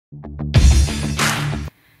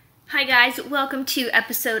Hi guys, welcome to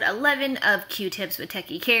episode 11 of Q-Tips with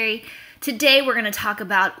Techie Cari. Today we're going to talk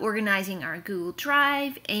about organizing our Google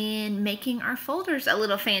Drive and making our folders a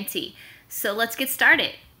little fancy. So let's get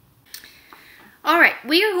started. Alright,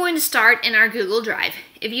 we are going to start in our Google Drive.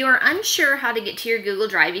 If you are unsure how to get to your Google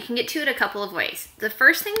Drive, you can get to it a couple of ways. The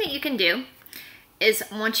first thing that you can do is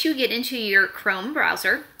once you get into your Chrome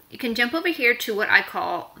browser, you can jump over here to what I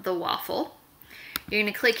call the waffle. You're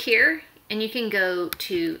going to click here and you can go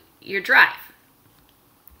to your drive.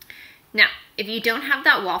 Now, if you don't have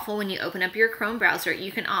that waffle when you open up your Chrome browser,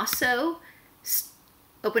 you can also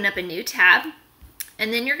open up a new tab,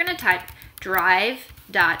 and then you're going to type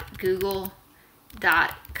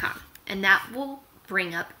drive.google.com, and that will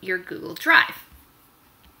bring up your Google Drive.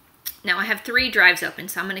 Now, I have 3 drives open,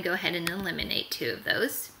 so I'm going to go ahead and eliminate 2 of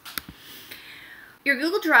those. Your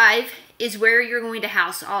Google Drive is where you're going to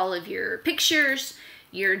house all of your pictures,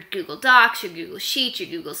 your Google Docs, your Google Sheets, your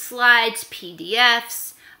Google Slides,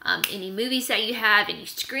 PDFs, any movies that you have, any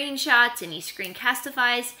screenshots, any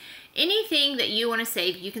screencastifys, anything that you want to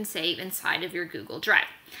save, you can save inside of your Google Drive.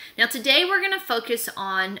 Now today we're going to focus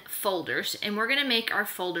on folders, and we're going to make our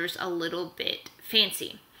folders a little bit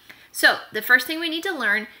fancy. So the first thing we need to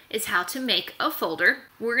learn is how to make a folder.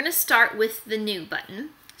 We're going to start with the New button.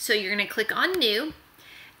 So you're going to click on New,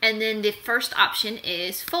 and then the first option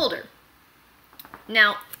is Folder.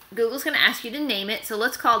 Now, Google's going to ask you to name it, so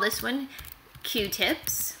let's call this one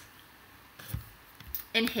Q-Tips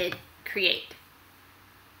and hit Create.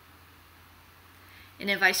 And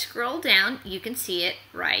if I scroll down, you can see it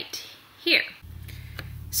right here.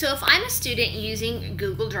 So if I'm a student using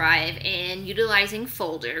Google Drive and utilizing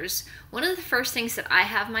folders, one of the first things that I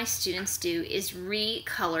have my students do is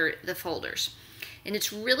recolor the folders. And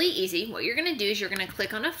it's really easy. What you're going to do is you're going to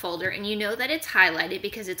click on a folder, and you know that it's highlighted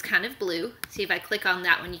because it's kind of blue. See, if I click on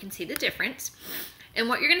that one, you can see the difference. And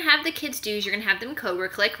what you're going to have the kids do is you're going to have them cobra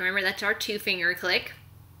click. Remember, that's our 2-finger click.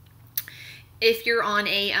 If you're on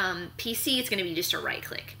a PC, it's going to be just a right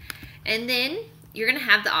click. And then you're going to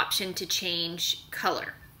have the option to change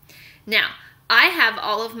color. Now, I have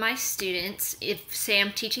all of my students, if say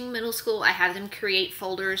I'm teaching middle school, I have them create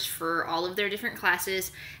folders for all of their different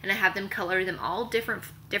classes, and I have them color them all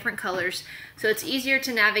different colors, so it's easier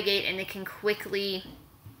to navigate, and it can quickly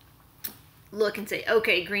look and say,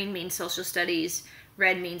 okay, green means social studies,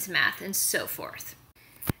 red means math, and so forth.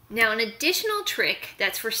 Now, an additional trick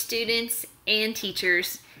that's for students and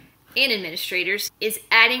teachers and administrators is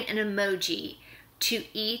adding an emoji to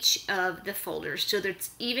each of the folders, so that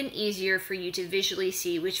it's even easier for you to visually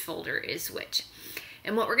see which folder is which.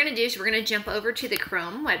 And what we're going to do is we're going to jump over to the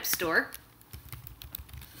Chrome Web Store,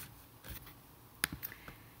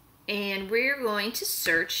 and we're going to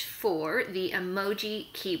search for the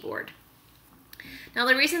emoji keyboard. Now,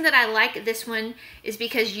 the reason that I like this one is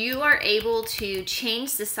because you are able to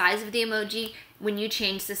change the size of the emoji when you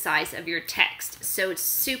change the size of your text, so it's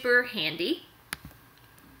super handy.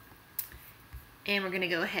 And we're going to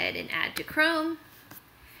go ahead and add to Chrome.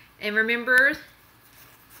 And remember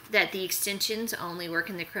that the extensions only work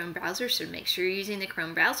in the Chrome browser, so make sure you're using the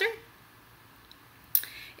Chrome browser.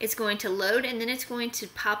 It's going to load, and then it's going to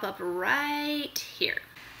pop up right here.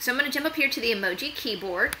 So I'm going to jump up here to the emoji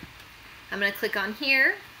keyboard. I'm going to click on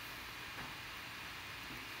here.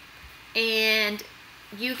 And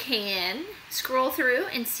you can scroll through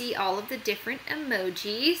and see all of the different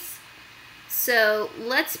emojis. So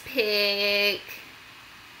let's pick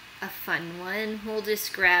a fun one. We'll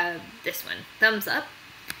just grab this one, thumbs up.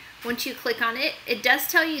 Once you click on it, it does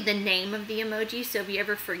tell you the name of the emoji, so if you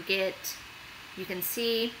ever forget, you can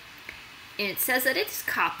see. And it says that it's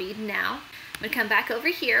copied now. I'm going to come back over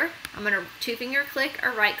here. I'm going to 2-finger click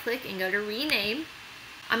or right click and go to rename.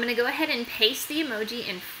 I'm going to go ahead and paste the emoji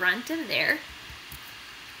in front of there.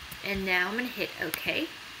 And now I'm going to hit OK.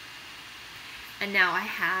 And now I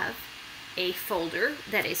have a folder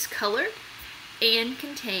that is colored and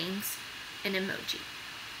contains an emoji.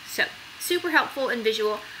 So, super helpful and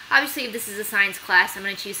visual. Obviously, if this is a science class, I'm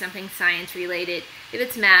going to choose something science related. If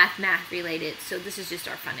it's math, math related. So this is just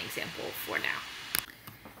our fun example for now.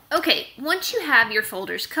 Okay, once you have your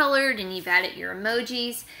folders colored and you've added your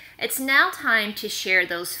emojis, it's now time to share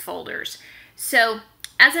those folders. So,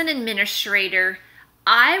 as an administrator,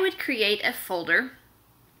 I would create a folder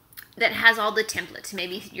that has all the templates,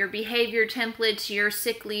 maybe your behavior templates, your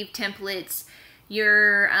sick leave templates,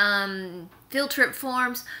 your field trip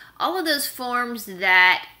forms, all of those forms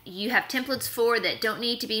that you have templates for that don't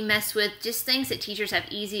need to be messed with, just things that teachers have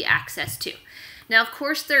easy access to. Now, of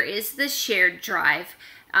course, there is the shared drive.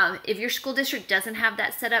 If your school district doesn't have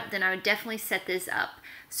that set up, then I would definitely set this up.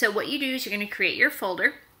 So what you do is you're going to create your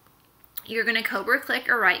folder. you're going to Cobra click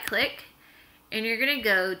or right click, and you're going to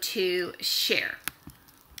go to share.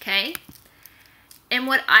 Okay? And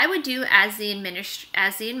what I would do as the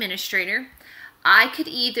administrator, I could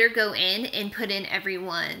either go in and put in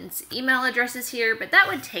everyone's email addresses here, but that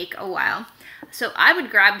would take a while. So I would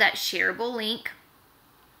grab that shareable link,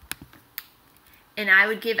 and I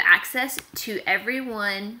would give access to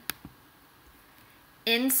everyone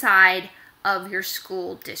inside of your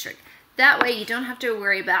school district. That way you don't have to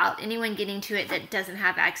worry about anyone getting to it that doesn't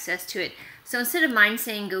have access to it. So instead of mine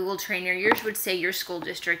saying Google Trainer, yours would say your school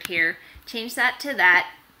district here. Change that to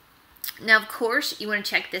that. Now, of course, you want to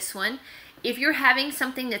check this one. If you're having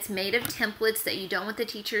something that's made of templates that you don't want the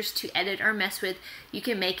teachers to edit or mess with, you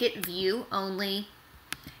can make it view only.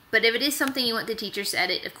 But if it is something you want the teachers to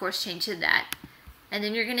edit, of course, change to that. And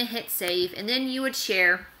then you're going to hit save, and then you would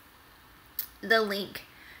share the link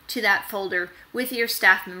to that folder with your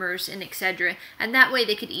staff members and etc. And that way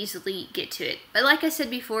they could easily get to it. But like I said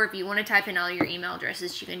before, if you want to type in all your email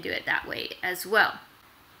addresses, you can do it that way as well.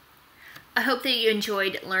 I hope that you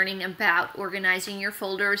enjoyed learning about organizing your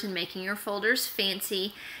folders and making your folders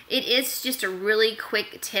fancy. It is just a really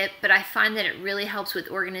quick tip, but I find that it really helps with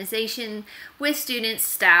organization with students,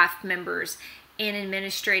 staff members, and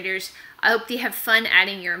administrators. I hope you have fun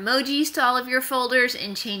adding your emojis to all of your folders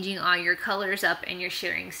and changing all your colors up in your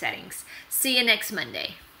sharing settings. See you next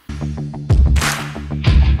Monday.